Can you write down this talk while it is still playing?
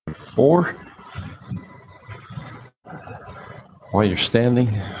4. While you're standing,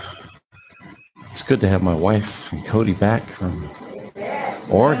 it's good to have my wife and Cody back from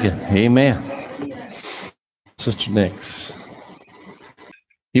Oregon. Amen. Sister Nix,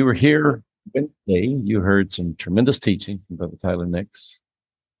 you were here Wednesday. You heard some tremendous teaching from Brother Tyler Nix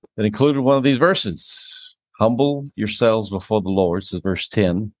that included one of these verses. Humble yourselves before the Lord, says verse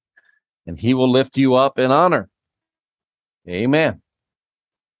 10, and he will lift you up in honor. Amen.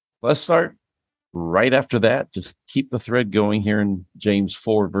 Let's start right after that. Just keep the thread going here in James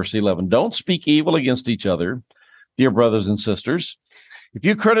 4, verse 11. Don't speak evil against each other, dear brothers and sisters. If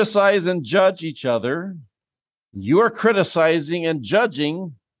you criticize and judge each other, you are criticizing and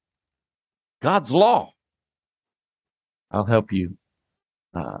judging God's law. I'll help you.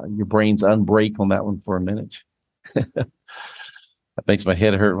 Your brains unbreak on that one for a minute. That makes my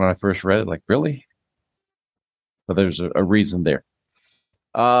head hurt when I first read it. Like, really? But there's a reason there.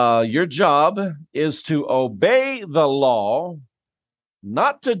 Your job is to obey the law,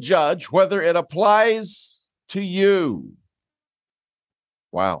 not to judge whether it applies to you.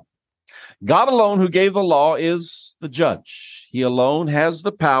 Wow. God alone, who gave the law, is the judge. He alone has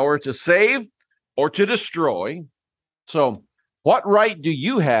the power to save or to destroy. So, what right do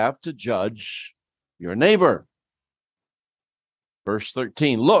you have to judge your neighbor? Verse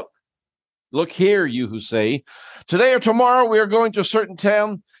 13, look here, you who say, today or tomorrow we are going to a certain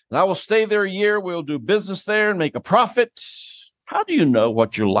town, and I will stay there a year. We'll do business there and make a profit. How do you know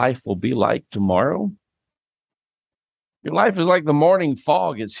what your life will be like tomorrow? Your life is like the morning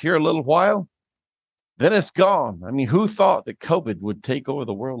fog. It's here a little while, then it's gone. I mean, who thought that COVID would take over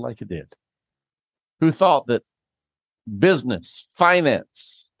the world like it did? Who thought that business,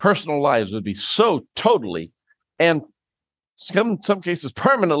 finance, personal lives would be so totally and some cases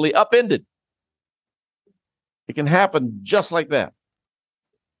permanently upended? It can happen just like that.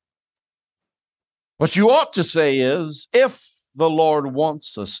 What you ought to say is, if the Lord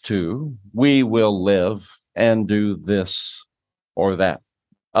wants us to, we will live and do this or that.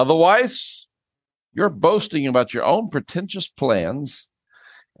 Otherwise, you're boasting about your own pretentious plans,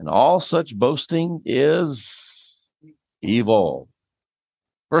 and all such boasting is evil.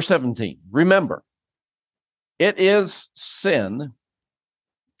 Verse 17, remember, it is sin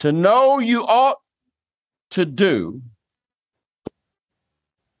to know you ought to do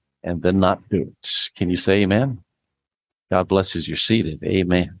and then not do it. Can you say amen? God bless you as you're seated.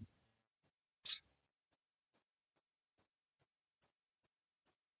 Amen.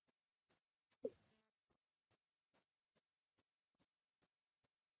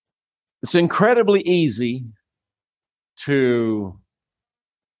 It's incredibly easy to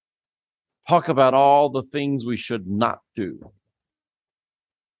talk about all the things we should not do.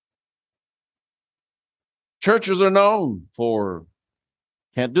 Churches are known for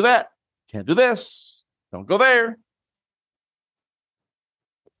can't do that, can't do this, don't go there.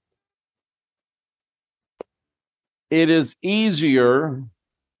 It is easier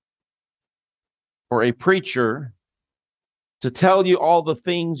for a preacher to tell you all the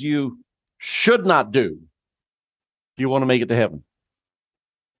things you should not do if you want to make it to heaven,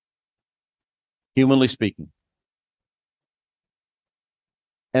 humanly speaking.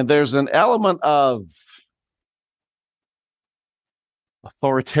 And there's an element of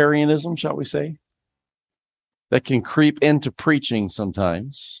authoritarianism, shall we say, that can creep into preaching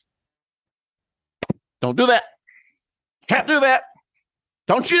sometimes. Don't do that. Can't do that.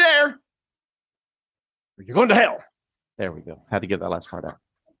 Don't you dare. Or you're going to hell. There we go. Had to get that last part out.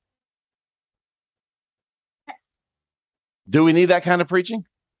 Do we need that kind of preaching?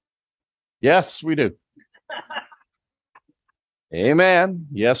 Yes, we do. Amen.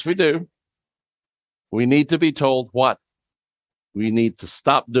 Yes, we do. We need to be told what we need to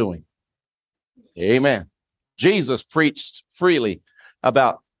stop doing. Amen. Jesus preached freely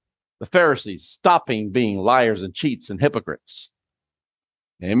about the Pharisees stopping being liars and cheats and hypocrites.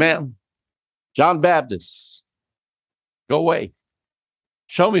 Amen. John Baptist, go away.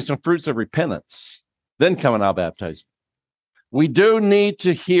 Show me some fruits of repentance. Then come and I'll baptize you. We do need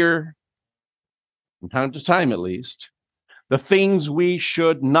to hear, from time to time at least, the things we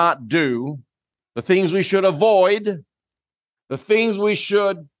should not do, the things we should avoid, the things we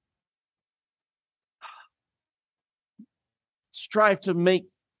should strive to make,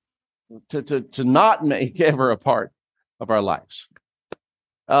 to not make ever a part of our lives.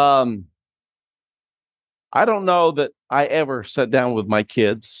 I don't know that I ever sat down with my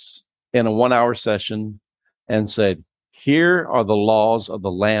kids in a 1-hour session and said, here are the laws of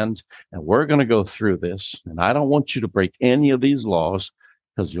the land, and we're going to go through this, and I don't want you to break any of these laws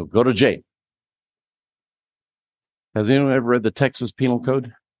because you'll go to jail. Has anyone ever read the Texas Penal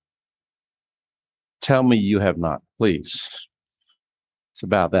Code? Tell me you have not, please. It's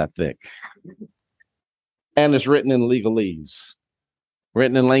about that thick. And it's written in legalese,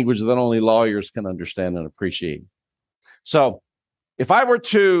 written in language that only lawyers can understand and appreciate. So if I were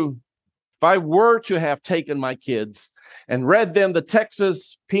to have taken my kids and read them the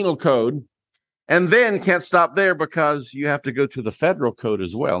Texas Penal Code, and then can't stop there because you have to go to the federal code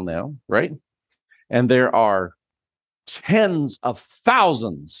as well now, right? And there are tens of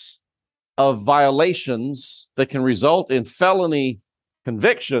thousands of violations that can result in felony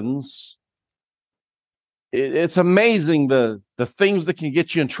convictions. It's amazing the things that can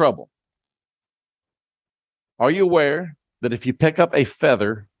get you in trouble. Are you aware that if you pick up a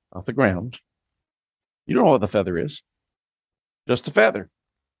feather off the ground, you don't know what the feather is, just a feather.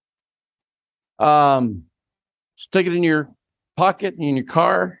 Stick it in your pocket, in your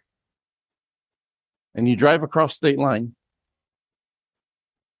car, and you drive across state line.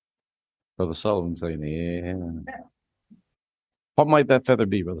 Brother Sullivan saying, yeah. What might that feather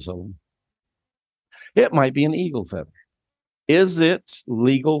be, Brother Sullivan? It might be an eagle feather. Is it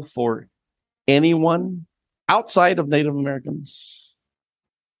legal for anyone outside of Native Americans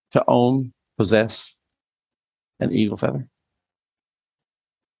to own, possess an eagle feather?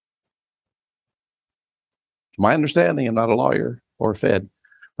 To my understanding, I'm not a lawyer or a Fed,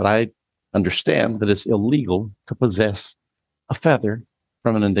 but I understand that it's illegal to possess a feather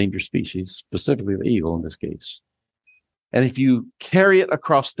from an endangered species, specifically the eagle in this case. And if you carry it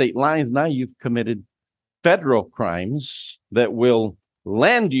across state lines, now you've committed federal crimes that will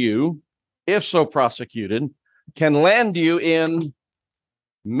land you, if so prosecuted, can land you in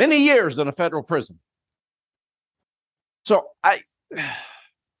many years in a federal prison. So at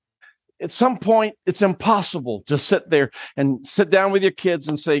some point, it's impossible to sit there and sit down with your kids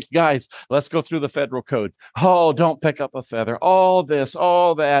and say, guys, let's go through the federal code. Oh, don't pick up a feather. All this,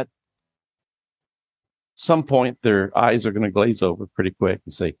 all that. At some point, their eyes are going to glaze over pretty quick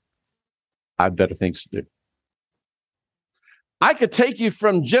and say, I have better things to do. I could take you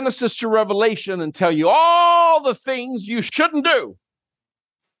from Genesis to Revelation and tell you all the things you shouldn't do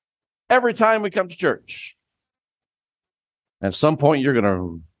every time we come to church. At some point, you're going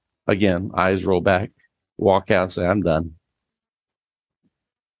to, again, eyes roll back, walk out and say, I'm done.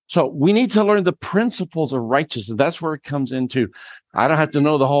 So we need to learn the principles of righteousness. That's where it comes into. I don't have to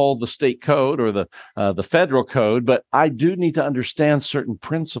know the state code or the federal code, but I do need to understand certain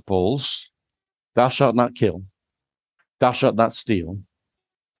principles. Thou shalt not kill. Thou shalt not steal.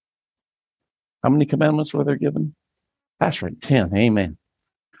 How many commandments were there given? That's right, 10. Amen.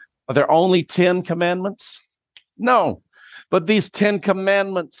 Are there only 10 commandments? No. But these 10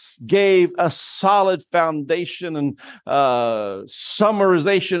 commandments gave a solid foundation and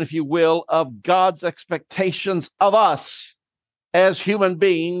summarization, if you will, of God's expectations of us as human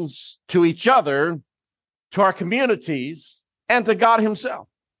beings to each other, to our communities, and to God himself.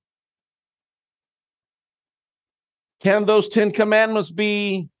 Can those 10 commandments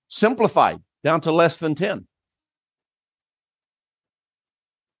be simplified down to less than 10?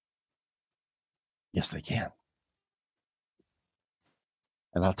 Yes, they can.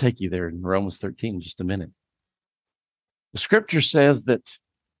 And I'll take you there in Romans 13 in just a minute. The scripture says that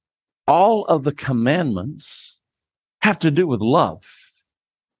all of the commandments have to do with love,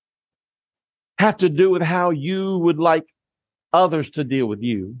 have to do with how you would like others to deal with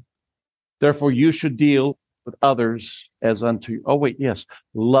you. Therefore, you should deal with others as unto you. Oh, wait, yes.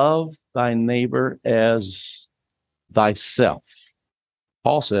 Love thy neighbor as thyself.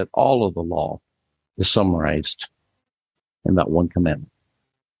 Paul said all of the law is summarized in that one commandment.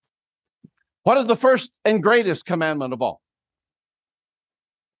 What is the first and greatest commandment of all?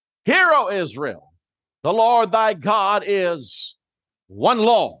 Hear, O Israel, the Lord thy God is one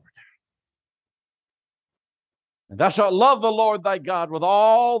Lord. And thou shalt love the Lord thy God with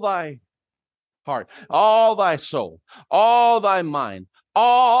all thy heart, all thy soul, all thy mind,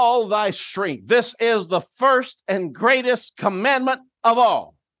 all thy strength. This is the first and greatest commandment of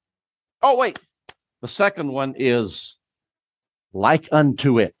all. Oh, wait. The second one is like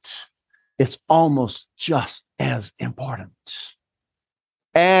unto it. It's almost just as important.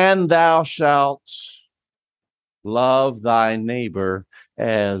 And thou shalt love thy neighbor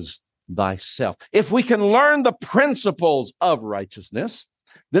as thyself. If we can learn the principles of righteousness,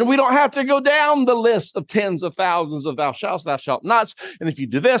 then we don't have to go down the list of tens of thousands of thou shalt nots. And if you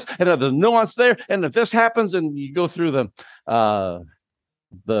do this, and there's a nuance there, and if this happens, and you go through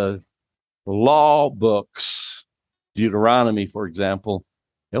the law books, Deuteronomy, for example,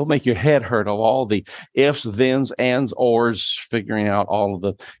 It'll make your head hurt of all the ifs, thens, ands, ors, figuring out all of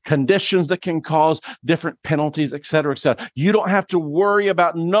the conditions that can cause different penalties, et cetera, et cetera. You don't have to worry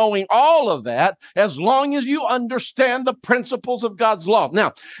about knowing all of that as long as you understand the principles of God's law.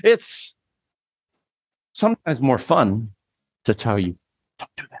 Now, it's sometimes more fun to tell you,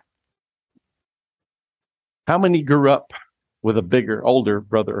 don't do that. How many grew up with a bigger, older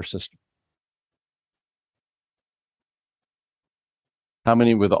brother or sister? How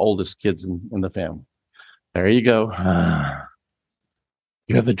many were the oldest kids in the family? There you go.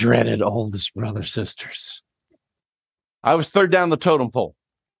 You're the dreaded oldest brother, sisters. I was third down the totem pole.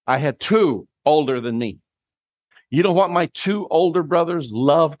 I had two older than me. You know what my two older brothers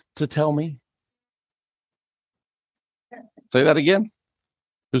loved to tell me? Say that again.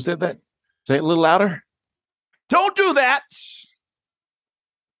 Who said that? Say it a little louder. Don't do that.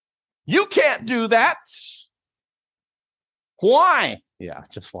 You can't do that. Why? Yeah,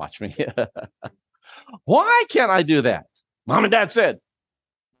 just watch me. Why can't I do that? Mom and Dad said.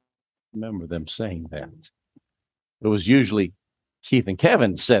 Remember them saying that. It was usually Keith and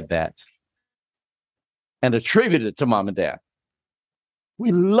Kevin said that and attributed it to Mom and Dad.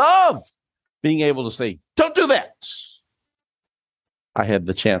 We love being able to say, don't do that. I had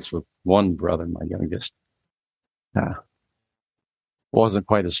the chance with one brother, my youngest. Wasn't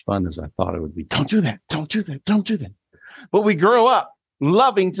quite as fun as I thought it would be. Don't do that. Don't do that. Don't do that. But we grow up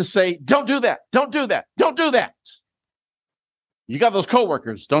loving to say, don't do that. Don't do that. Don't do that. You got those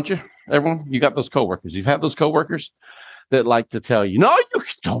coworkers, don't you? Everyone, you got those coworkers. You've had those coworkers that like to tell you, no, you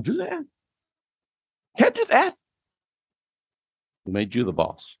don't do that. Can't do that. Who made you the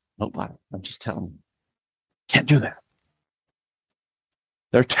boss? Nobody. I'm just telling you. Can't do that.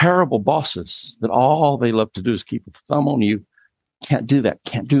 They're terrible bosses that all they love to do is keep a thumb on you. Can't do that.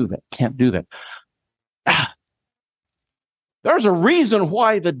 Can't do that. Can't do that. There's a reason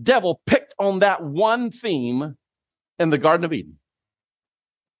why the devil picked on that one theme in the Garden of Eden.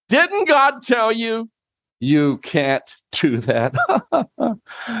 Didn't God tell you, you can't do that?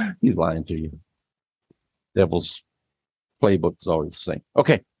 He's lying to you. Devil's playbook is always the same.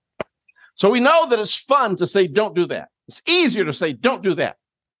 Okay. So we know that it's fun to say, don't do that. It's easier to say, don't do that.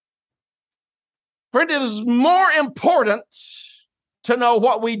 Friend, it is more important to know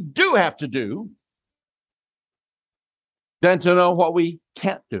what we do have to do than to know what we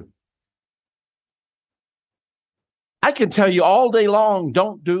can't do. I can tell you all day long,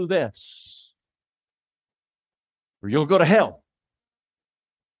 don't do this, or you'll go to hell.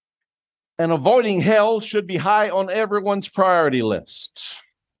 And avoiding hell should be high on everyone's priority list.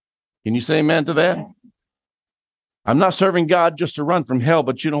 Can you say amen to that? I'm not serving God just to run from hell,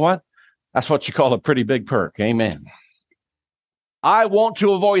 but you know what? That's what you call a pretty big perk. Amen. I want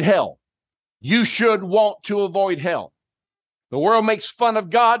to avoid hell. You should want to avoid hell. The world makes fun of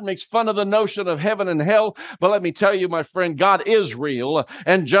God, makes fun of the notion of heaven and hell. But let me tell you, my friend, God is real.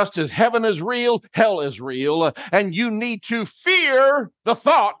 And just as heaven is real, hell is real. And you need to fear the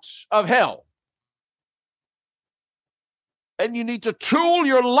thought of hell. And you need to tool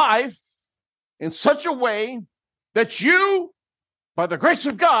your life in such a way that you, by the grace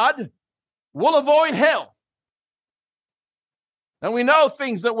of God, will avoid hell. And we know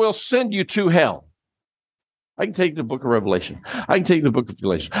things that will send you to hell. I can take the book of Revelation. I can take the book of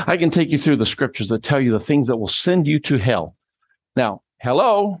Galatians. I can take you through the scriptures that tell you the things that will send you to hell. Now,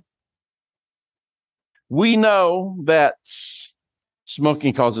 hello. We know that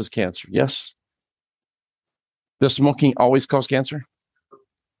smoking causes cancer. Yes? Does smoking always cause cancer?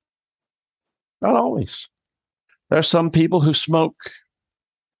 Not always. There are some people who smoke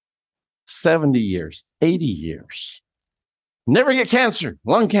 70 years, 80 years. Never get cancer,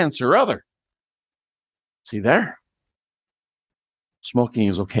 lung cancer or other. See there? Smoking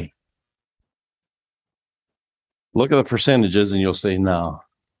is okay. Look at the percentages and you'll say, no.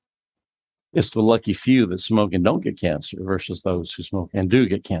 It's the lucky few that smoke and don't get cancer versus those who smoke and do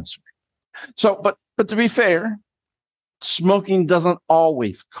get cancer. So, but to be fair, smoking doesn't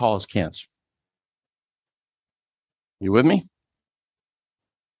always cause cancer. You with me?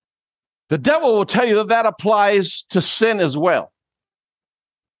 The devil will tell you that that applies to sin as well.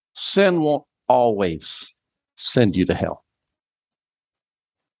 Sin won't always send you to hell.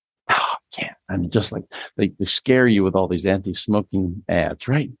 Oh, can't. I mean, just like they scare you with all these anti-smoking ads,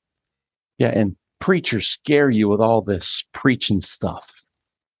 right? Yeah, and preachers scare you with all this preaching stuff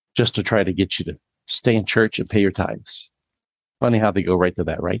just to try to get you to stay in church and pay your tithes. Funny how they go right to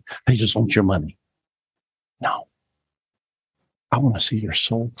that, right? They just want your money. No. I want to see your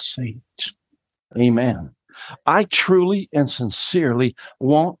soul saved. Amen. I truly and sincerely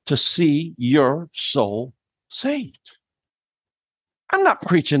want to see your soul saved. I'm not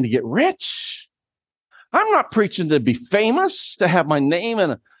preaching to get rich. I'm not preaching to be famous, to have my name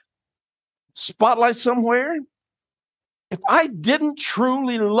in a spotlight somewhere. If I didn't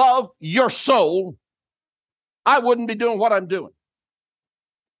truly love your soul, I wouldn't be doing what I'm doing.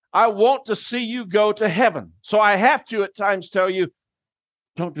 I want to see you go to heaven. So I have to at times tell you,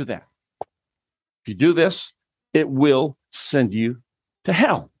 don't do that. If you do this, it will send you to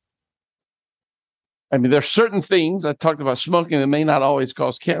hell. I mean, there's certain things, I talked about smoking, that may not always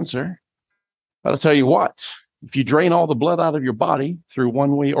cause cancer. But I'll tell you what, if you drain all the blood out of your body through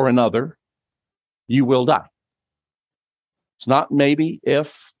one way or another, you will die. It's not maybe,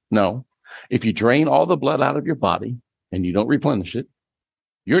 if, no. If you drain all the blood out of your body and you don't replenish it,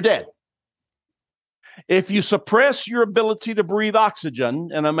 you're dead. If you suppress your ability to breathe oxygen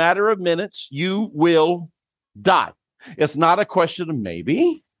in a matter of minutes, you will die. It's not a question of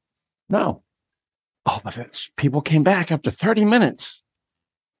maybe. No. Oh, but people came back after 30 minutes.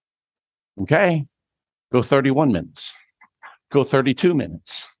 Okay. Go 31 minutes. Go 32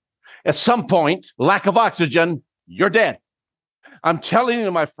 minutes. At some point, lack of oxygen, you're dead. I'm telling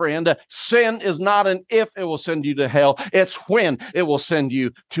you, my friend, sin is not an if it will send you to hell. It's when it will send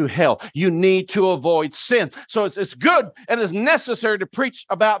you to hell. You need to avoid sin. So it's good and it's necessary to preach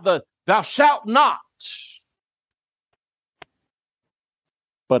about the thou shalt not.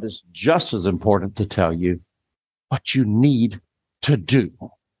 But it's just as important to tell you what you need to do.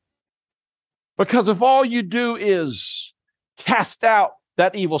 Because if all you do is cast out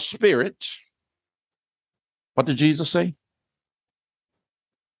that evil spirit, what did Jesus say?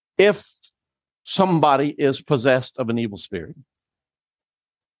 If somebody is possessed of an evil spirit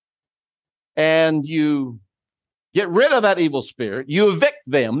and you get rid of that evil spirit, you evict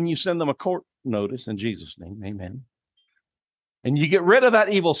them, you send them a court notice in Jesus' name, amen. And you get rid of that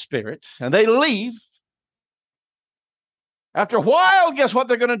evil spirit and they leave. After a while, guess what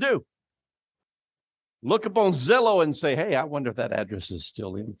they're going to do? Look up on Zillow and say, hey, I wonder if that address is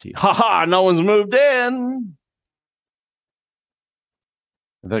still empty. Ha ha, no one's moved in.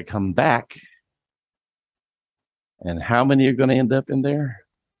 They come back. And how many are going to end up in there?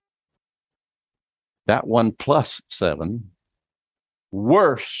 That one plus 7.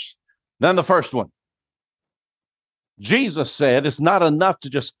 Worse than the first one. Jesus said it's not enough to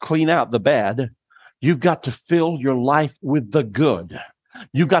just clean out the bad. You've got to fill your life with the good.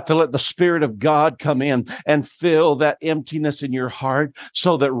 You've got to let the Spirit of God come in and fill that emptiness in your heart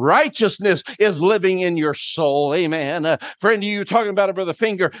so that righteousness is living in your soul. Amen. Friend, you were talking about it, Brother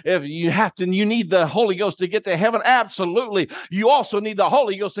Finger. If you need the Holy Ghost to get to heaven. Absolutely. You also need the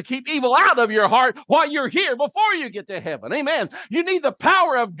Holy Ghost to keep evil out of your heart while you're here before you get to heaven. Amen. You need the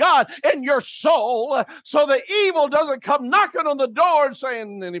power of God in your soul so that evil doesn't come knocking on the door and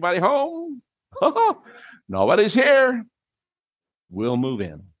saying, anybody home? Nobody's here. We'll move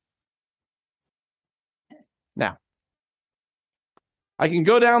in. Now, I can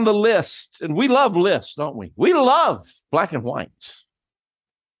go down the list, and we love lists, don't we? We love black and white.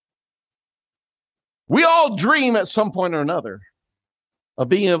 We all dream at some point or another of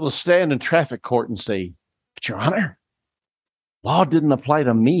being able to stand in traffic court and say, but Your Honor, law didn't apply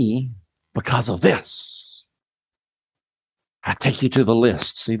to me because of this. I take you to the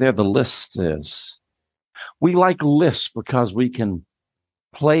list. See there, the list is. We like lists because we can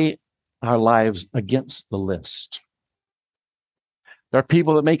play our lives against the list. There are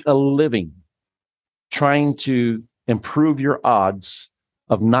people that make a living trying to improve your odds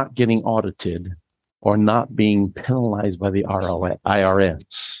of not getting audited or not being penalized by the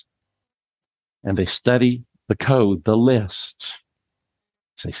IRS. And they study the code, the list.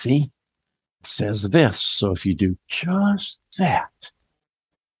 Say, see, it says this. So if you do just that,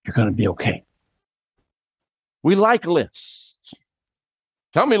 you're going to be okay. We like lists.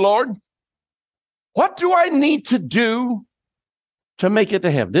 Tell me, Lord, what do I need to do to make it to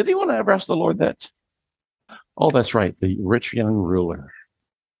heaven? Did anyone ever ask the Lord that? Oh, that's right, the rich young ruler.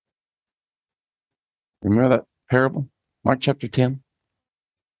 Remember that parable? Mark chapter 10.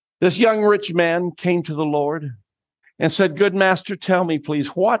 This young rich man came to the Lord and said, good master, tell me, please,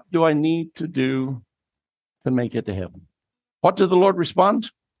 what do I need to do to make it to heaven? What did the Lord respond?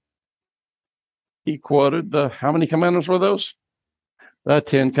 He quoted how many commandments were those? The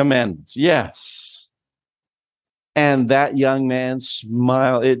 10 commandments. Yes. And that young man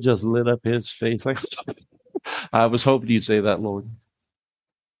smiled. It just lit up his face. Like, I was hoping you'd say that, Lord.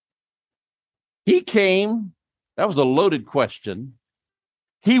 He came. That was a loaded question.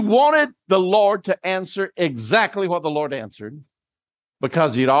 He wanted the Lord to answer exactly what the Lord answered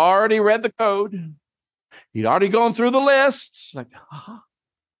because he'd already read the code. He'd already gone through the list. Like,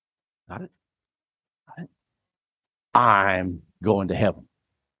 got it. I'm going to heaven.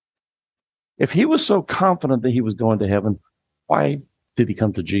 If he was so confident that he was going to heaven, why did he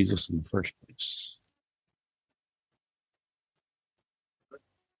come to Jesus in the first place?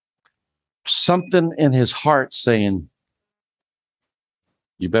 Something in his heart saying,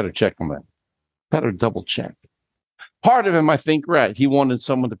 you better check on that. Better double check. Part of him, I think, right, he wanted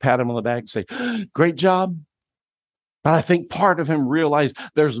someone to pat him on the back and say, great job. But I think part of him realized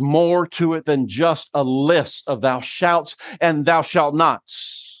there's more to it than just a list of thou shalt and thou shalt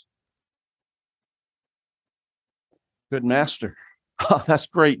nots. Good master. Oh, that's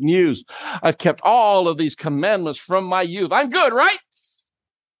great news. I've kept all of these commandments from my youth. I'm good, right?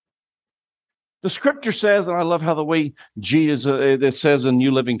 The scripture says, and I love how the way Jesus, it says in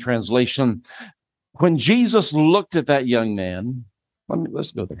New Living Translation, when Jesus looked at that young man,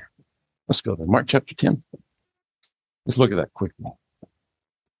 let's go there. Let's go there. Mark chapter 10. Let's look at that quickly.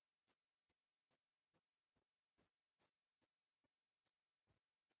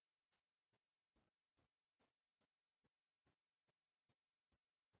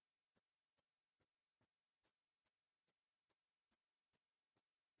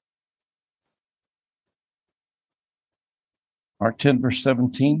 Mark 10, verse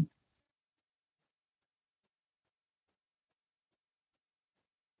 17.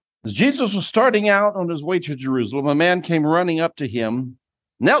 As Jesus was starting out on his way to Jerusalem, a man came running up to him,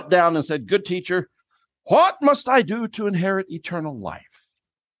 knelt down and said, good teacher, what must I do to inherit eternal life?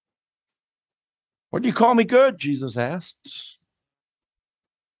 What do you call me good? Jesus asked.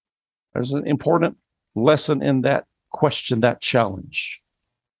 There's an important lesson in that question, that challenge.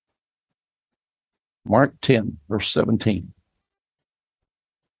 Mark 10, verse 17.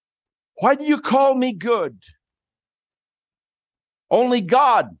 Why do you call me good? Only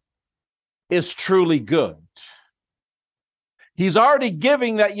God is truly good. He's already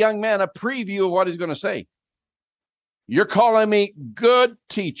giving that young man a preview of what he's going to say. You're calling me good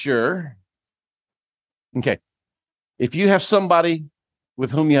teacher. Okay. If you have somebody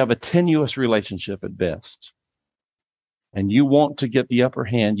with whom you have a tenuous relationship at best, and you want to get the upper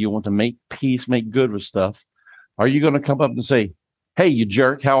hand, you want to make peace, make good with stuff, are you going to come up and say, hey, you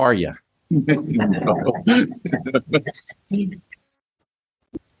jerk, how are you?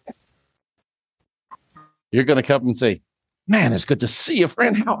 You're going to come and say, man, it's good to see you,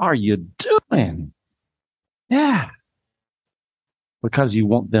 friend. How are you doing? Yeah. Because you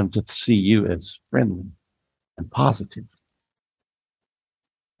want them to see you as friendly and positive.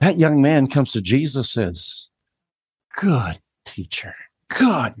 That young man comes to Jesus, says, good teacher,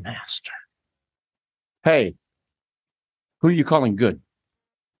 good master. Hey, who are you calling good?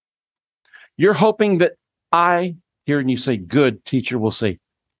 You're hoping that I, hearing you say good teacher, will say,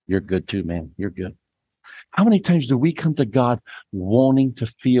 you're good too, man. You're good. How many times do we come to God wanting to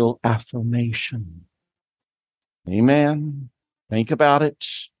feel affirmation? Amen. Think about it.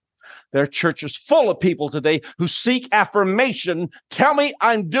 There are churches full of people today who seek affirmation. Tell me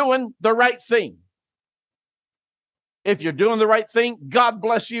I'm doing the right thing. If you're doing the right thing, God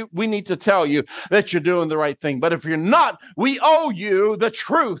bless you. We need to tell you that you're doing the right thing. But if you're not, we owe you the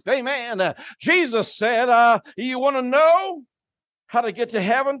truth. Amen. Jesus said, you want to know how to get to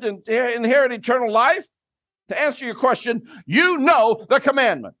heaven to inherit eternal life? To answer your question, you know the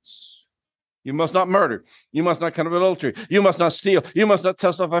commandments. You must not murder. You must not commit adultery. You must not steal. You must not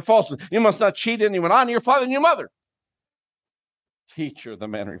testify falsely. You must not cheat anyone. Honor your father and your mother. Teacher, the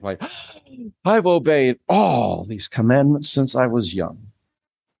man replied, I've obeyed all these commandments since I was young.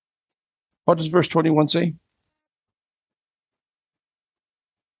 What does verse 21 say?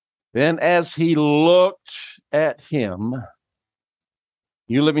 Then as he looked at him,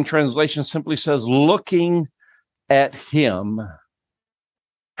 New Living Translation simply says, looking at him.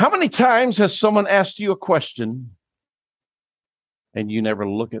 How many times has someone asked you a question and you never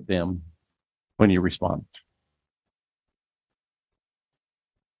look at them when you respond?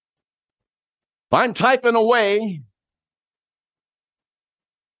 If I'm typing away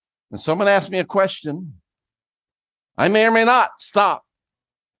and someone asks me a question, I may or may not stop.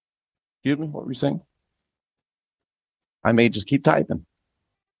 Excuse me, what were you saying? I may just keep typing,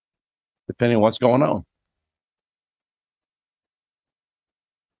 depending on what's going on.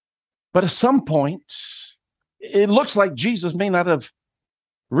 But at some point, it looks like Jesus may not have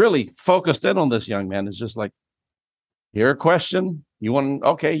really focused in on this young man. It's just like, here a question. You want,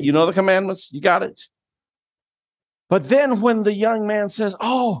 okay, you know the commandments. You got it. But then when the young man says,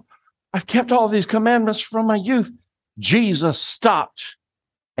 oh, I've kept all these commandments from my youth, Jesus stopped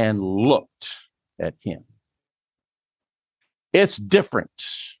and looked at him. It's different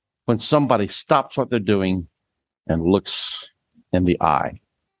when somebody stops what they're doing and looks in the eye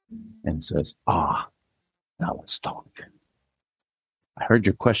and says, now let's talk. I heard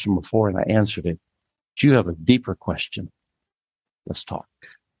your question before and I answered it. Do you have a deeper question? Let's talk.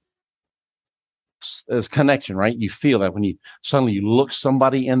 There's connection, right? You feel that when you suddenly you look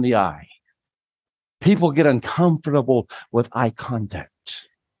somebody in the eye. People get uncomfortable with eye contact,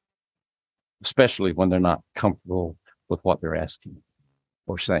 especially when they're not comfortable with what they're asking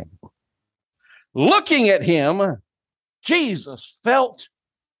or saying. Looking at him, Jesus felt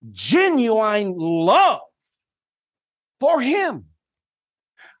genuine love for him.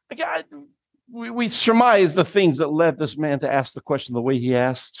 God, we surmise the things that led this man to ask the question the way he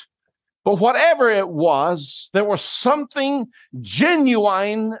asked. But whatever it was, there was something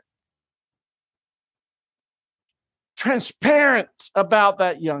genuine, transparent about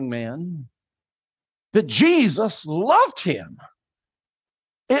that young man, that Jesus loved him.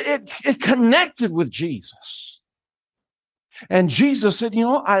 It connected with Jesus. And Jesus said,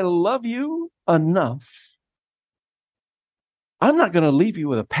 I love you enough. I'm not going to leave you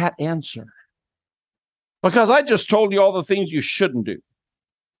with a pat answer, because I just told you all the things you shouldn't do.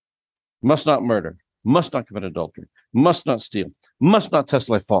 Must not murder, must not commit adultery, must not steal, must not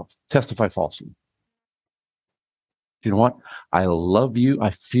testify falsely. You know what? I love you.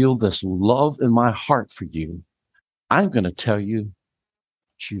 I feel this love in my heart for you. I'm going to tell you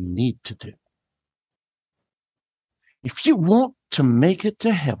what you need to do. If you want to make it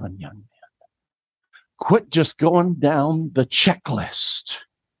to heaven, young man, quit just going down the checklist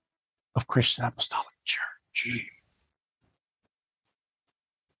of Christian Apostolic Church.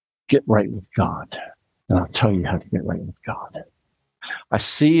 Get right with God. And I'll tell you how to get right with God. I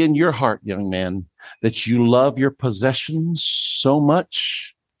see in your heart, young man, that you love your possessions so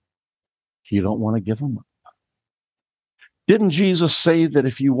much, you don't want to give them up. Didn't Jesus say that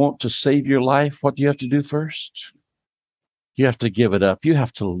if you want to save your life, what do you have to do first? You have to give it up. You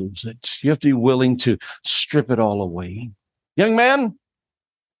have to lose it. You have to be willing to strip it all away. Young man,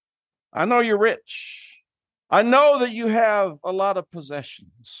 I know you're rich. I know that you have a lot of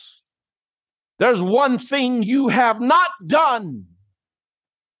possessions. There's one thing you have not done.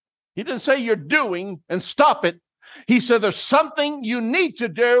 He didn't say you're doing and stop it. He said there's something you need to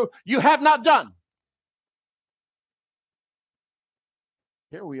do you have not done.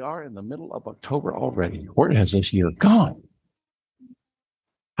 Here we are in the middle of October already. Where has this year gone?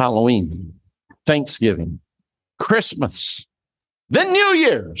 Halloween, Thanksgiving, Christmas, then New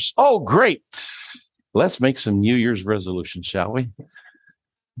Year's. Oh, great. Let's make some New Year's resolutions, shall we?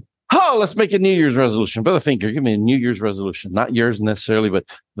 Oh, let's make a New Year's resolution. Brother Finker, give me a New Year's resolution. Not yours necessarily, but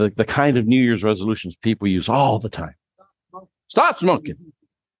the kind of New Year's resolutions people use all the time. Stop smoking.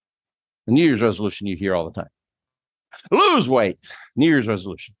 The New Year's resolution you hear all the time. Lose weight. New Year's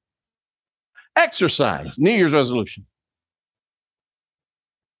resolution. Exercise. New Year's resolution.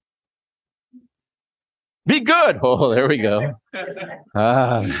 Be good. Oh, there we go.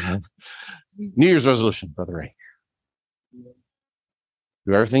 New Year's resolution, Brother Ray.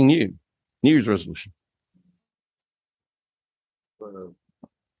 Do everything new. New Year's resolution. Better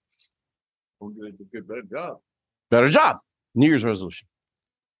job. Better job. New Year's resolution.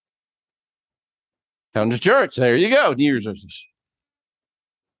 Come to church. There you go. New Year's resolution.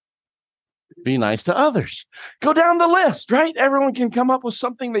 Be nice to others. Go down the list, right? Everyone can come up with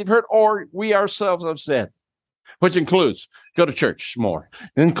something they've heard or we ourselves have said, which includes go to church more.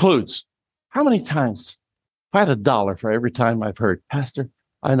 It includes how many times? If I had $1 for every time I've heard, Pastor,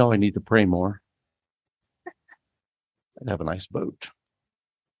 I know I need to pray more, I'd have a nice boat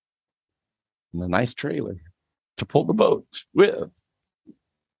and a nice trailer to pull the boat with.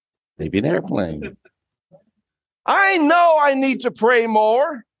 Maybe an airplane. I know I need to pray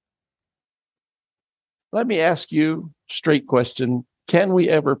more. Let me ask you a straight question. Can we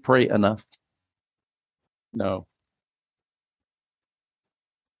ever pray enough? No.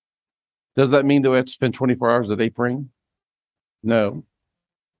 Does that mean that we have to spend 24 hours a day praying? No.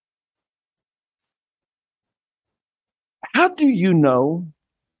 How do you know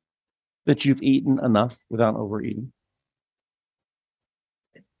that you've eaten enough without overeating?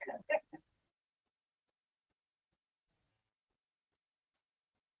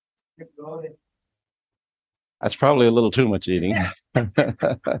 That's probably a little too much eating.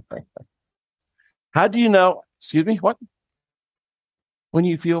 How do you know? Excuse me, what? When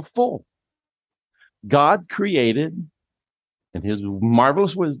you feel full. God created, in his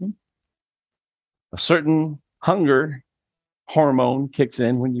marvelous wisdom, a certain hunger hormone kicks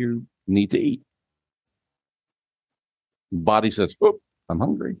in when you need to eat. Body says, oh, I'm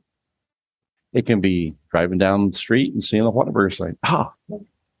hungry. It can be driving down the street and seeing a Whataburger sign.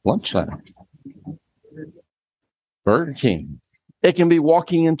 Lunchtime. Burger King. It can be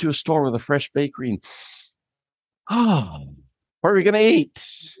walking into a store with a fresh bakery and What are we going to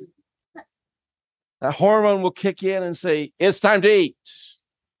eat? That hormone will kick in and say, it's time to eat.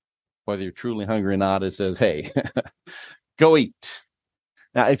 Whether you're truly hungry or not, it says, hey, go eat.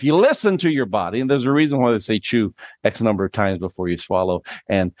 Now, if you listen to your body, and there's a reason why they say chew X number of times before you swallow,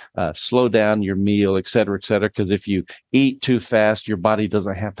 and slow down your meal, et cetera, because if you eat too fast, your body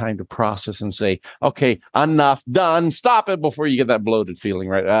doesn't have time to process and say, okay, enough, done, stop it before you get that bloated feeling,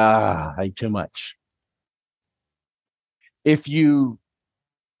 right? I ate too much. If you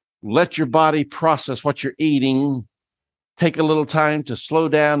let your body process what you're eating, take a little time to slow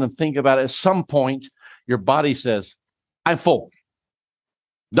down and think about it, at some point, your body says, I'm full.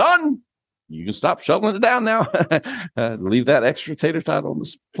 Done. You can stop shoveling it down now. Leave that extra tater tot on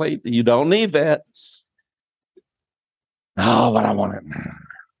this plate. You don't need that. Oh, but I want it.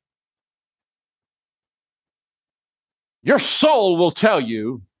 Your soul will tell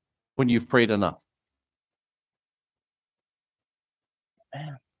you when you've prayed enough.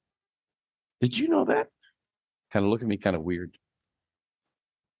 Man, did you know that? Kind of look at me kind of weird.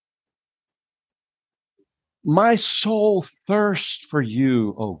 My soul thirsts for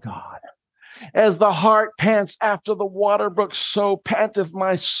you, O God. As the hart pants after the water brook, so panteth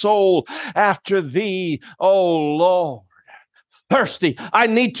my soul after thee, O Lord. Thirsty, I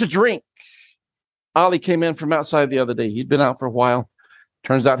need to drink. Ollie came in from outside the other day. He'd been out for a while.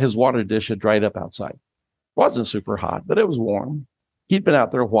 Turns out his water dish had dried up outside. Wasn't super hot, but it was warm. He'd been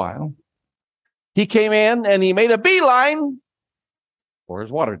out there a while. He came in and he made a beeline for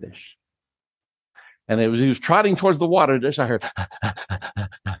his water dish. And he was trotting towards the water dish. I heard,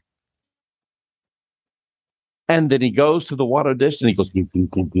 and then he goes to the water dish and he goes,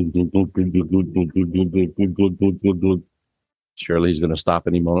 surely he's going to stop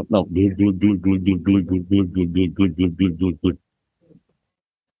any moment. No.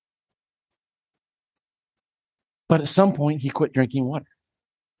 But at some point, he quit drinking water.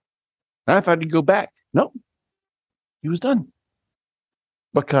 And I thought he'd go back. No, he was done.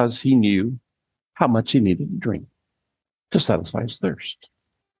 Because he knew how much he needed to drink to satisfy his thirst.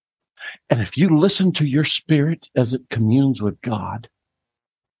 And if you listen to your spirit as it communes with God,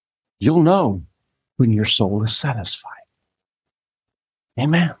 you'll know when your soul is satisfied.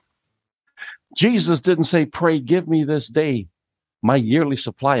 Amen. Jesus didn't say, pray, give me this day my yearly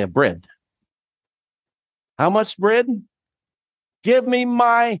supply of bread. How much bread? Give me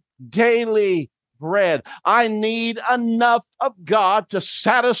my daily bread. I need enough of God to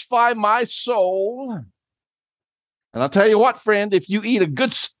satisfy my soul. And I'll tell you what, friend, if you eat a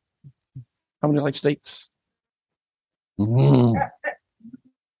good, how many like steaks?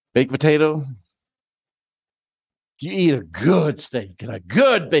 Baked potato. You eat a good steak and a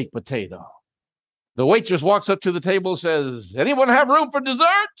good baked potato. The waitress walks up to the table and says, anyone have room for dessert?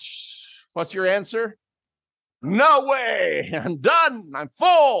 What's your answer? No way. I'm done. I'm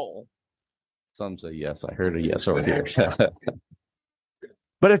full. Some say yes. I heard a yes over here.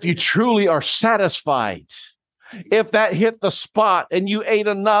 But if you truly are satisfied, if that hit the spot and you ate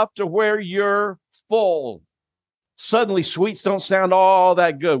enough to where you're full, suddenly sweets don't sound all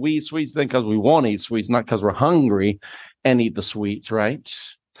that good. We eat sweets then because we want to eat sweets, not because we're hungry and eat the sweets, right?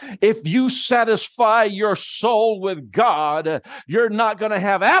 If you satisfy your soul with God, you're not going to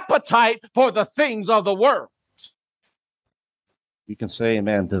have appetite for the things of the world. You can say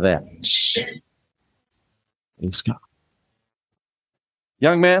amen to that. Praise God.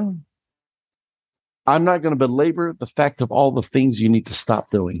 Young man, I'm not going to belabor the fact of all the things you need to stop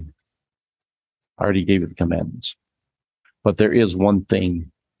doing. I already gave you the commandments. But there is one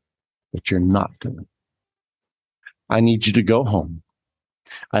thing that you're not doing. I need you to go home.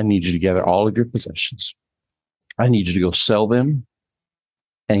 I need you to gather all of your possessions. I need you to go sell them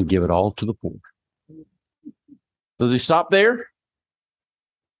and give it all to the poor. Does he stop there?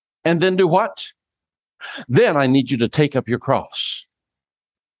 And then do what? Then I need you to take up your cross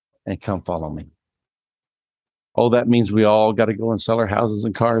and come follow me. Oh, that means we all got to go and sell our houses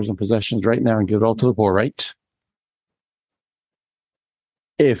and cars and possessions right now and give it all to the poor, right?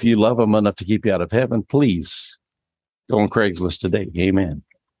 If you love them enough to keep you out of heaven, please go on Craigslist today. Amen.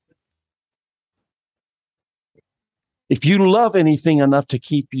 If you love anything enough to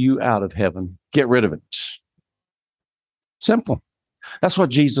keep you out of heaven, get rid of it. Simple. That's what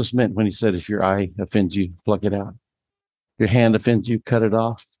Jesus meant when he said, if your eye offends you, pluck it out. Your hand offends you, cut it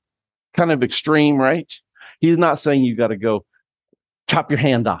off. Kind of extreme, right? He's not saying you got to go chop your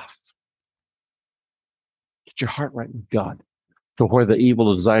hand off. Get your heart right with God to where the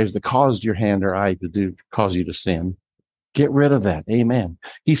evil desires that caused your hand or eye to do cause you to sin. Get rid of that. Amen.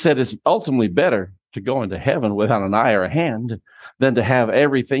 He said it's ultimately better to go into heaven without an eye or a hand than to have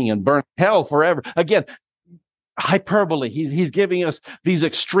everything and burn hell forever. Again, hyperbole. He's giving us these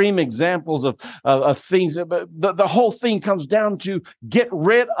extreme examples of things. But the whole thing comes down to get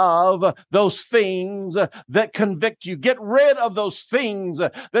rid of those things that convict you. Get rid of those things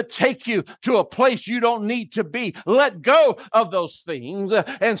that take you to a place you don't need to be. Let go of those things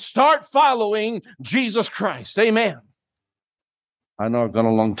and start following Jesus Christ. Amen. I know I've gone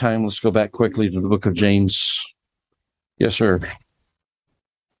a long time. Let's go back quickly to the book of James. Yes, sir.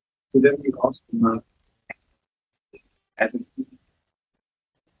 Would that be awesome? If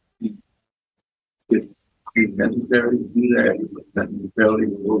it's necessary to do that, it's not necessarily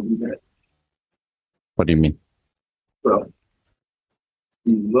will do that. What do you mean? Well,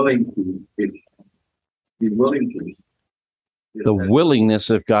 be willing to. The willingness,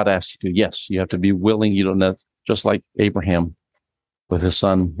 if God asks you to, yes, you have to be willing. You don't know, just like Abraham with his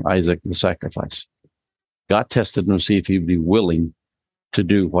son Isaac, the sacrifice. God tested him to see if he'd be willing to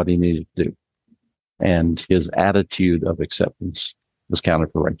do what he needed to do. And his attitude of acceptance was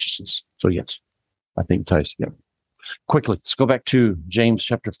counted for righteousness. So yes, I think it ties together. Quickly, let's go back to James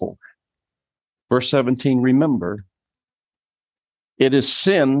chapter 4. Verse 17, remember, it is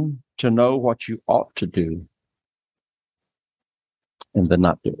sin to know what you ought to do and then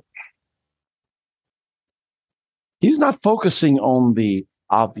not do it. He's not focusing on the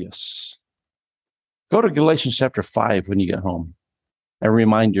obvious. Go to Galatians chapter 5 when you get home and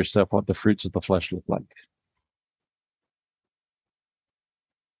remind yourself what the fruits of the flesh look like.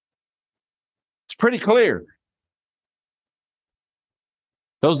 It's pretty clear.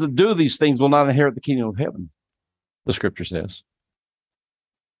 Those that do these things will not inherit the kingdom of heaven, the scripture says.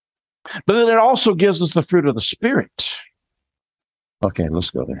 But then it also gives us the fruit of the Spirit. Okay,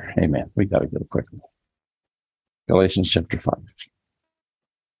 let's go there. Amen. We got to go quickly. Galatians chapter 5.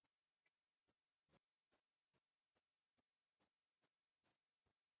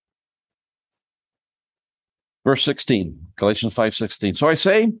 Verse 16, Galatians 5:16. So I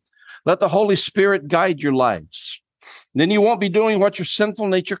say, let the Holy Spirit guide your lives. Then you won't be doing what your sinful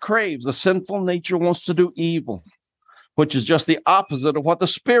nature craves. The sinful nature wants to do evil, which is just the opposite of what the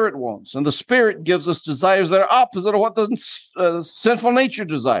Spirit wants. And the Spirit gives us desires that are opposite of what the sinful nature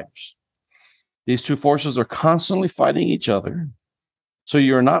desires. These two forces are constantly fighting each other. So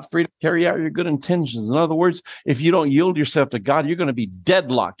you're not free to carry out your good intentions. In other words, if you don't yield yourself to God, you're going to be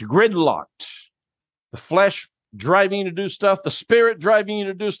deadlocked, gridlocked. The flesh driving you to do stuff, the Spirit driving you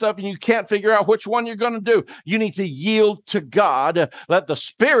to do stuff, and you can't figure out which one you're going to do. You need to yield to God. Let the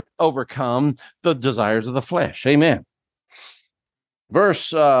Spirit overcome the desires of the flesh. Amen.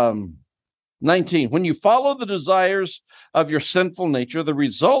 Verse 19, when you follow the desires of your sinful nature, the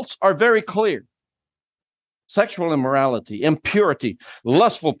results are very clear. Sexual immorality, impurity,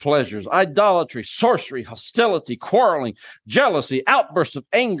 lustful pleasures, idolatry, sorcery, hostility, quarreling, jealousy, outbursts of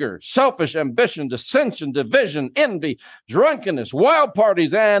anger, selfish ambition, dissension, division, envy, drunkenness, wild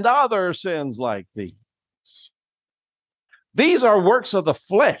parties, and other sins like these. These are works of the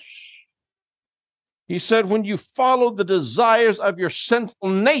flesh. He said, when you follow the desires of your sinful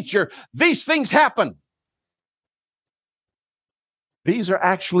nature, these things happen. These are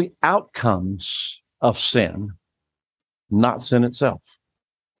actually outcomes of sin, not sin itself.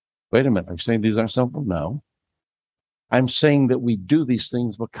 Wait a minute, are you saying these aren't sinful? No. I'm saying that we do these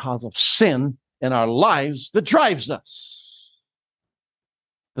things because of sin in our lives that drives us.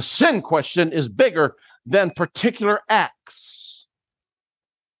 The sin question is bigger than particular acts.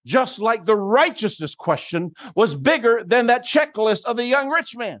 Just like the righteousness question was bigger than that checklist of the young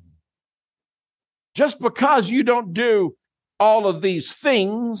rich man. Just because you don't do all of these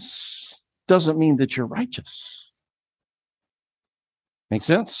things doesn't mean that you're righteous. Make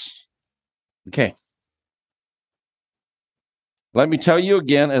sense? Okay. Let me tell you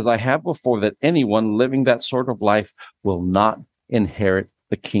again, as I have before, that anyone living that sort of life will not inherit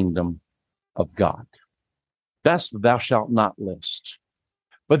the kingdom of God. That's the thou shalt not list.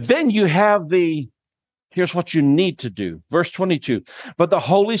 But then you have here's what you need to do. Verse 22, but the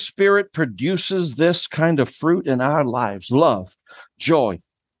Holy Spirit produces this kind of fruit in our lives: love, joy,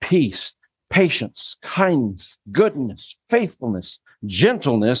 peace, patience, kindness, goodness, faithfulness,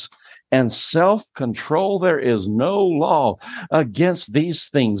 gentleness, and self-control. There is no law against these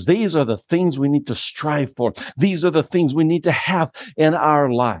things. These are the things we need to strive for. These are the things we need to have in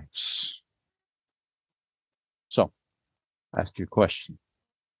our lives. So, ask your question.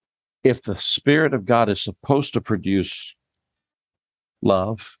 If the Spirit of God is supposed to produce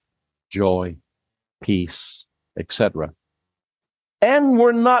love, joy, peace, etc., and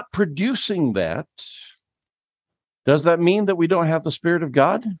we're not producing that, does that mean that we don't have the Spirit of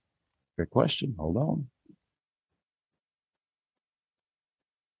God? Good question. Hold on.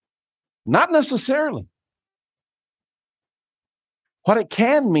 Not necessarily. What it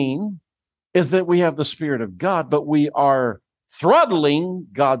can mean is that we have the Spirit of God, but we are throttling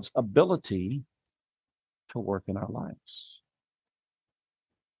God's ability to work in our lives.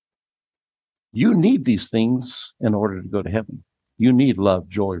 You need these things in order to go to heaven. You need love,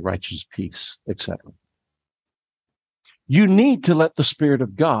 joy, righteousness, peace, etc. You need to let the Spirit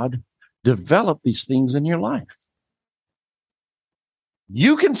of God develop these things in your life.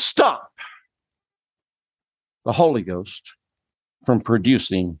 You can stop the Holy Ghost from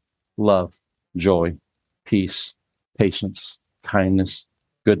producing love, joy, peace, patience, kindness,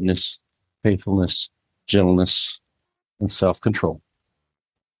 goodness, faithfulness, gentleness, and self-control.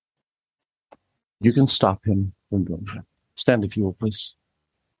 You can stop him from doing that. Stand if you will, please.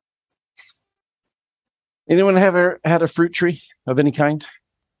 Anyone ever had a fruit tree of any kind?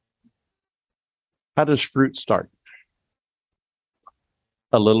 How does fruit start?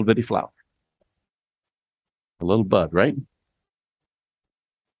 A little bitty flower. A little bud, right?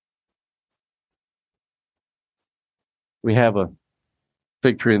 We have a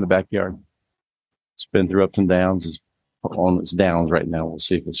fig tree in the backyard. It's been through ups and downs. It's on its downs right now. We'll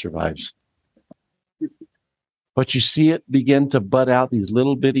see if it survives. But you see it begin to bud out these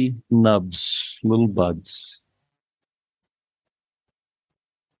little bitty nubs, little buds.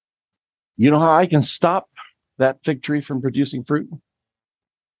 You know how I can stop that fig tree from producing fruit?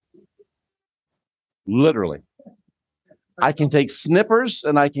 Literally. I can take snippers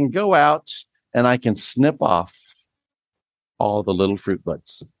and I can go out and I can snip off all the little fruit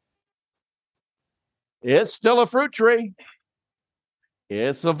buds. It's still a fruit tree.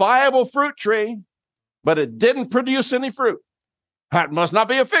 It's a viable fruit tree, but it didn't produce any fruit. That must not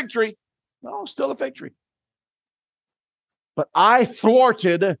be a fig tree. No, still a fig tree. But I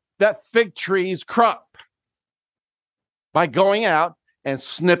thwarted that fig tree's crop by going out and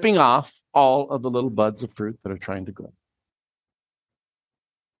snipping off all of the little buds of fruit that are trying to grow.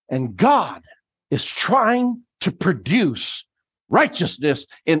 And God is trying to produce righteousness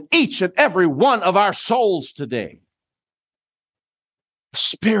in each and every one of our souls today. The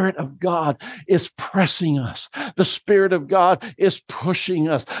Spirit of God is pressing us. The Spirit of God is pushing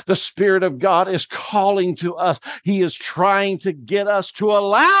us. The Spirit of God is calling to us. He is trying to get us to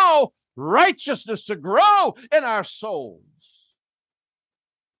allow righteousness to grow in our souls.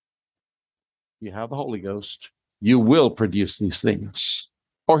 You have the Holy Ghost, you will produce these things,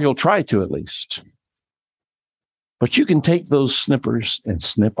 or He'll try to at least. But you can take those snippers and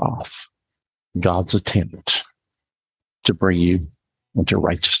snip off God's attempt to bring you into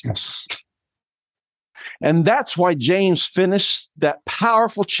righteousness. And that's why James finished that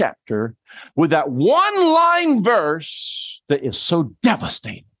powerful chapter with that one-line verse that is so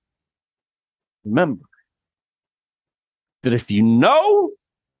devastating. Remember that if you know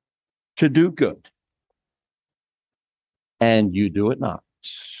to do good and you do it not,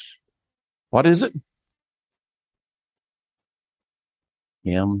 what is it?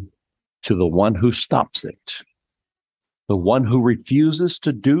 To the one who stops it, the one who refuses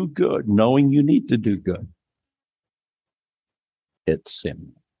to do good, knowing you need to do good, it's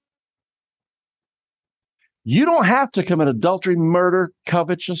sin. You don't have to commit adultery, murder,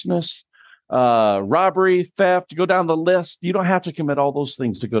 covetousness, robbery, theft, go down the list. You don't have to commit all those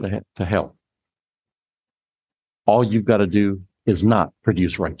things to go to hell. All you've got to do is not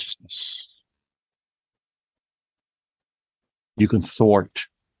produce righteousness. You can thwart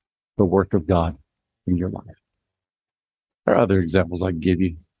the work of God in your life. There are other examples I can give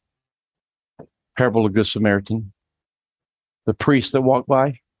you. Parable of Good Samaritan. The priest that walked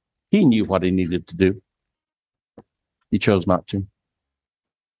by, he knew what he needed to do. He chose not to.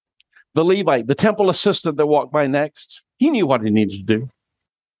 The Levite, the temple assistant that walked by next, he knew what he needed to do.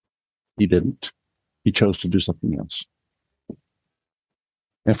 He didn't. He chose to do something else.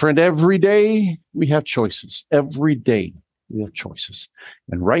 And friend, every day we have choices. Every day we have choices.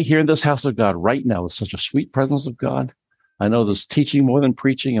 And right here in this house of God, right now, with such a sweet presence of God, I know there's teaching more than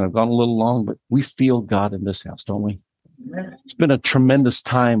preaching, and I've gone a little long, but we feel God in this house, don't we? It's been a tremendous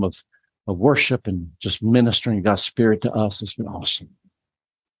time of worship and just ministering God's Spirit to us. It's been awesome.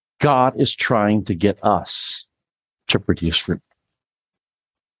 God is trying to get us to produce fruit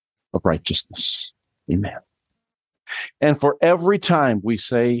of righteousness. Amen. And for every time we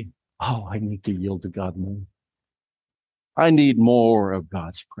say, oh, I need to yield to God more. I need more of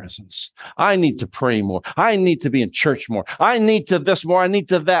God's presence. I need to pray more. I need to be in church more. I need to this more. I need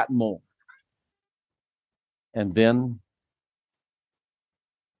to that more. And then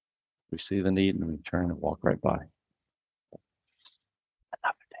we see the need and we turn and walk right by.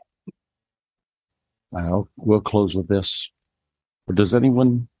 Now, we'll close with this. But does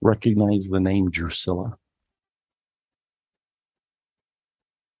anyone recognize the name Drusilla?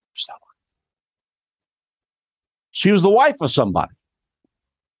 She was the wife of somebody.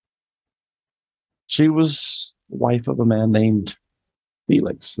 She was the wife of a man named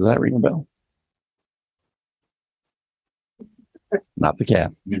Felix. Does that ring a bell? Not the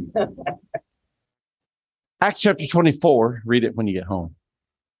cat. Acts chapter 24, read it when you get home.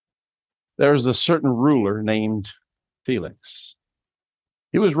 There was a certain ruler named Felix.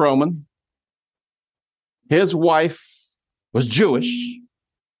 He was Roman. His wife was Jewish.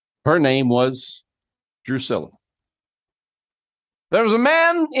 Her name was Drusilla. There was a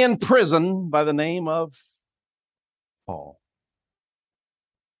man in prison by the name of Paul.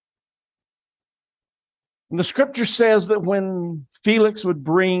 And the scripture says that when Felix would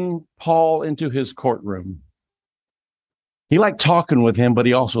bring Paul into his courtroom, he liked talking with him, but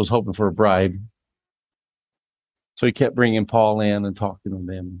he also was hoping for a bribe. So he kept bringing Paul in and talking with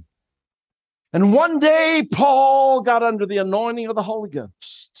him. And one day, Paul got under the anointing of the Holy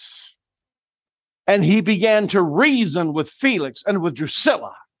Ghost. And he began to reason with Felix and with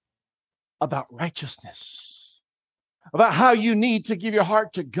Drusilla about righteousness, about how you need to give your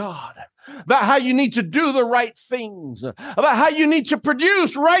heart to God, about how you need to do the right things, about how you need to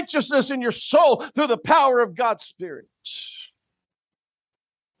produce righteousness in your soul through the power of God's Spirit.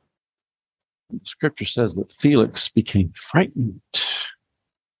 The scripture says that Felix became frightened.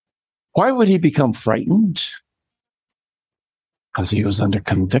 Why would he become frightened? Because he was under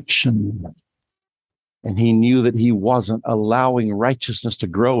conviction. And he knew that he wasn't allowing righteousness to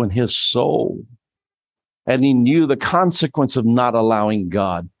grow in his soul. And he knew the consequence of not allowing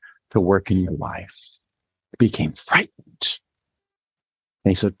God to work in your life. He became frightened. And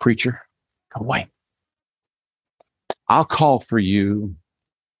he said, preacher, go away. I'll call for you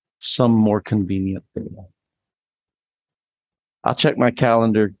some more convenient day. I'll check my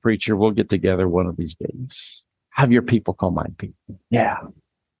calendar, preacher. We'll get together one of these days. Have your people call my people. Yeah.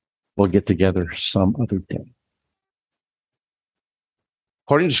 We'll get together some other day.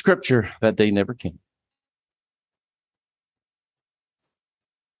 According to scripture, that day never came.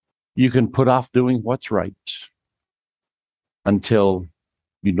 You can put off doing what's right until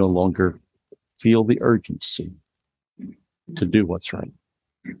you no longer feel the urgency to do what's right.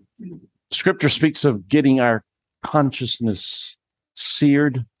 Scripture speaks of getting our consciousness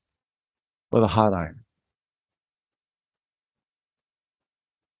seared with a hot iron.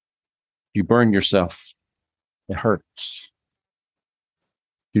 You burn yourself, it hurts.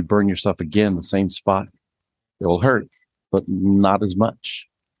 If you burn yourself again, the same spot, it will hurt, but not as much.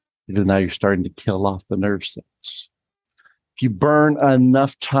 Because now you're starting to kill off the nerve cells. If you burn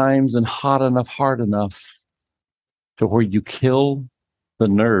enough times and hot enough, hard enough to where you kill the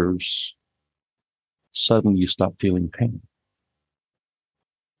nerves, suddenly you stop feeling pain.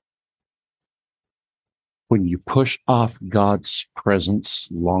 When you push off God's presence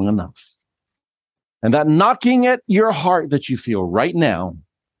long enough, and that knocking at your heart that you feel right now,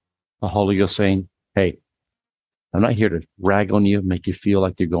 the Holy Ghost saying, hey, I'm not here to rag on you, make you feel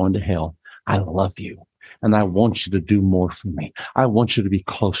like you're going to hell. I love you. And I want you to do more for me. I want you to be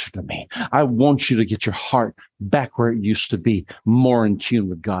closer to me. I want you to get your heart back where it used to be, more in tune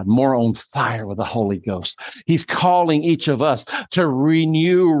with God, more on fire with the Holy Ghost. He's calling each of us to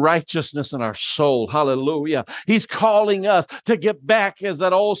renew righteousness in our soul. Hallelujah. He's calling us to get back, as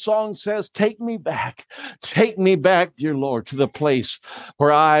that old song says, take me back, dear Lord, to the place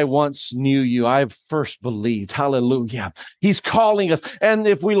where I once knew you. I first believed. Hallelujah. He's calling us. And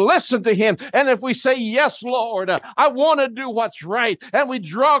if we listen to him, and if we say, yes, Lord, I want to do what's right, and we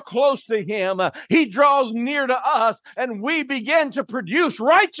draw close to him, he draws near to us, and we begin to produce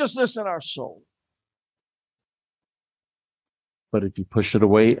righteousness in our soul. But if you push it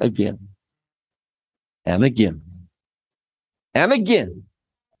away again and again and again,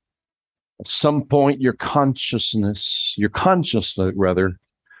 at some point your consciousness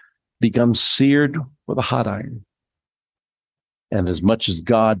becomes seared with a hot iron. And as much as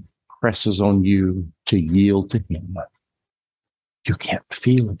God presses on you to yield to him, you can't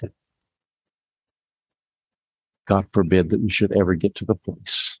feel it. God forbid that we should ever get to the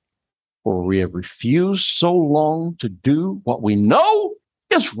place where we have refused so long to do what we know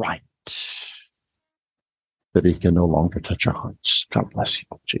is right that he can no longer touch our hearts. God bless you,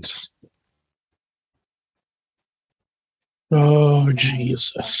 Jesus. Oh,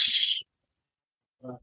 Jesus.